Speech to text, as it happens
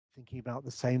thinking about the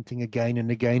same thing again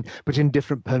and again, but in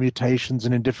different permutations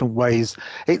and in different ways.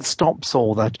 It stops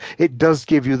all that. It does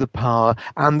give you the power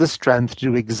and the strength to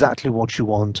do exactly what you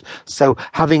want. So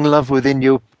having love within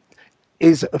you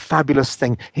is a fabulous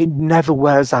thing. It never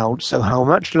wears out. So how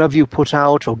much love you put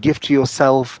out or give to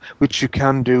yourself, which you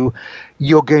can do,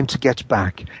 you're going to get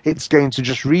back. It's going to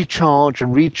just recharge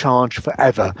and recharge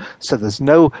forever. So there's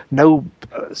no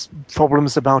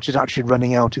problems about it actually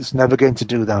running out. It's never going to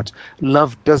do that.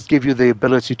 Love does give you the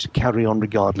ability to carry on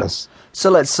regardless. So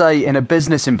let's say in a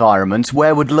business environment,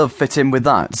 where would love fit in with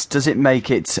that? Does it make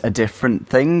it a different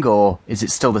thing, or is it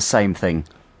still the same thing?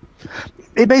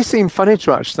 It may seem funny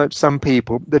to some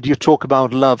people that you talk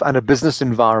about love and a business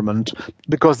environment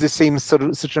because this seems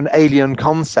such an alien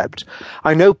concept.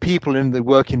 I know people in the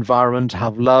work environment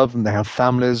have love and they have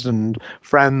families and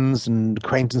friends and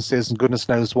acquaintances and goodness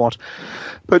knows what.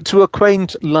 But to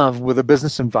acquaint love with a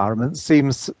business environment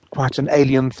seems quite an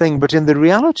alien thing. But in the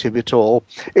reality of it all,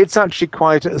 it's actually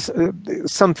quite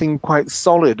something quite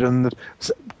solid and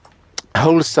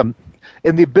wholesome.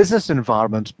 In the business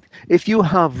environment, if you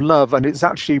have love and it's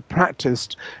actually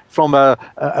practiced from a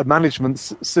management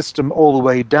system all the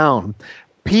way down,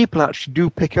 people actually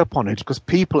do pick up on it because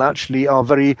people actually are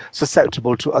very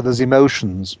susceptible to others'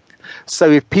 emotions. So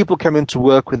if people come into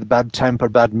work with bad temper,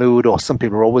 bad mood, or some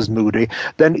people are always moody,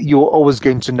 then you're always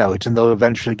going to know it, and they'll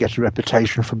eventually get a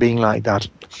reputation for being like that.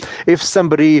 If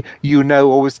somebody you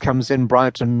know always comes in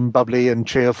bright and bubbly and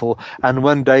cheerful, and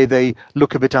one day they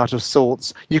look a bit out of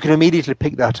sorts, you can immediately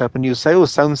pick that up and you say, oh,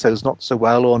 so-and-so's not so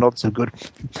well or not so good.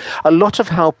 A lot of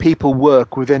how people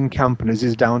work within companies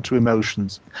is down to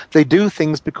emotions. They do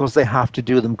things because they have to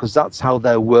do them, because that's how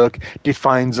their work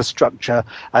defines a structure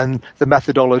and the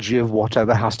methodology of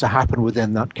whatever has to happen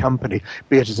within that company,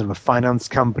 be it as a finance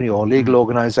company or legal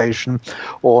organization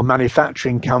or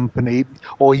manufacturing company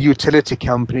or utility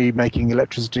company making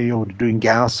electricity or doing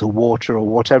gas or water or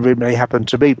whatever it may happen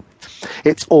to be.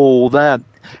 It's all there.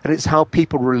 And it's how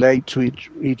people relate to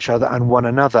each other and one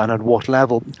another and at what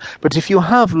level. But if you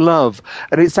have love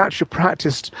and it's actually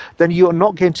practiced, then you're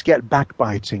not going to get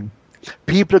backbiting.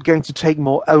 People are going to take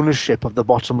more ownership of the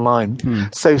bottom line.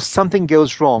 So if something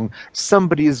goes wrong,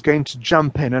 somebody is going to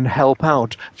jump in and help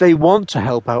out. They want to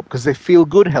help out because they feel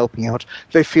good helping out.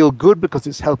 They feel good because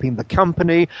it's helping the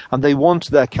company, and they want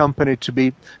their company to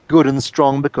be good and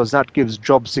strong because that gives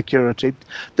job security.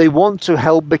 They want to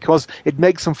help because it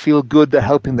makes them feel good. They're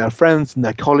helping their friends and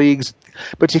their colleagues.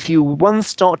 But if you once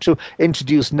start to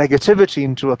introduce negativity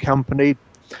into a company,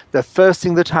 the first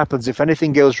thing that happens, if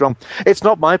anything goes wrong, it's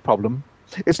not my problem.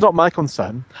 It's not my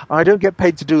concern. I don't get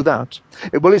paid to do that.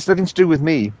 Well, it's nothing to do with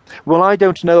me. Well, I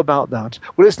don't know about that.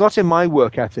 Well, it's not in my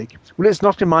work ethic. Well, it's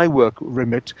not in my work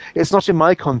remit. It's not in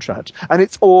my contract. And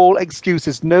it's all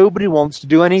excuses. Nobody wants to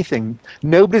do anything.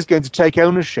 Nobody's going to take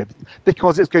ownership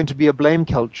because it's going to be a blame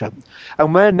culture.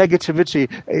 And where negativity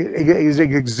is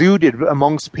exuded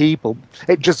amongst people,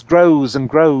 it just grows and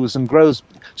grows and grows.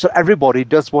 So everybody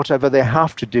does whatever they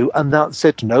have to do, and that's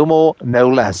it. No more, no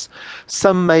less.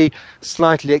 Some may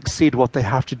slightly exceed what they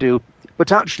have to do,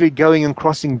 but actually going and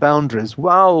crossing boundaries,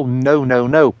 wow, no, no,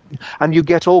 no. And you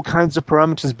get all kinds of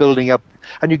parameters building up,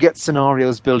 and you get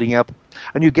scenarios building up,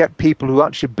 and you get people who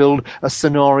actually build a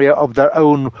scenario of their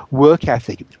own work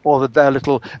ethic or their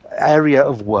little area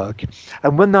of work.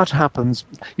 And when that happens,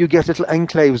 you get little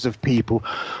enclaves of people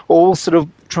all sort of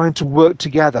trying to work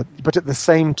together, but at the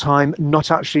same time not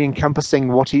actually encompassing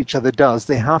what each other does.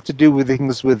 They have to do with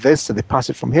things with this, so they pass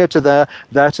it from here to there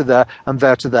to there, and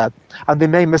there to there. And they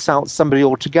may miss out somebody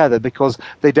altogether because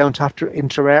they don't have to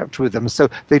interact with them, so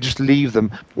they just leave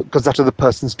them because that other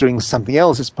person's doing something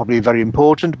else. It's probably very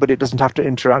important, but it doesn't have to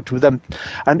interact with them.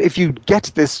 And if you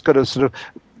get this kind of sort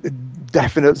of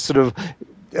definite sort of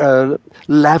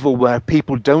level where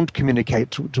people don't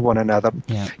communicate to one another,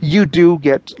 you do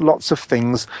get lots of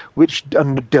things which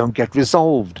don't get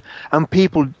resolved. And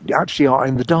people actually are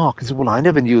in the dark and say, well, I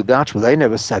never knew that. Well, they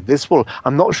never said this. Well,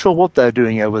 I'm not sure what they're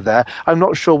doing over there. I'm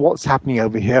not sure what's happening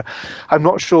over here. I'm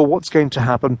not sure what's going to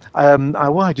happen.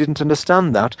 I didn't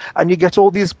understand that. And you get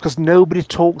all these because nobody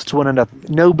talks to one another.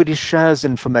 Nobody shares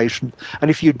information.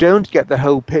 And if you don't get the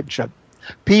whole picture,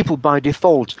 people by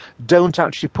default don't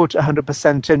actually put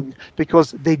 100% in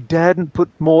because they daren't put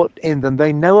more in than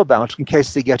they know about in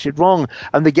case they get it wrong.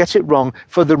 And they get it wrong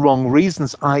for the wrong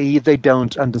reasons, i.e. they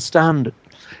don't understand.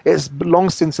 It's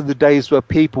long since of the days where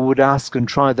people would ask and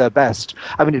try their best.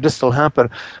 I mean, it does still happen.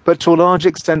 But to a large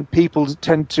extent, people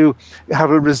tend to have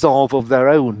a resolve of their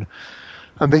own.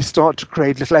 And they start to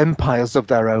create little empires of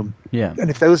their own. Yeah.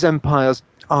 And if those empires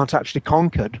aren't actually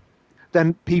conquered,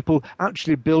 then people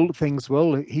actually build things.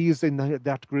 Well, he's in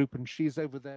that group and she's over there.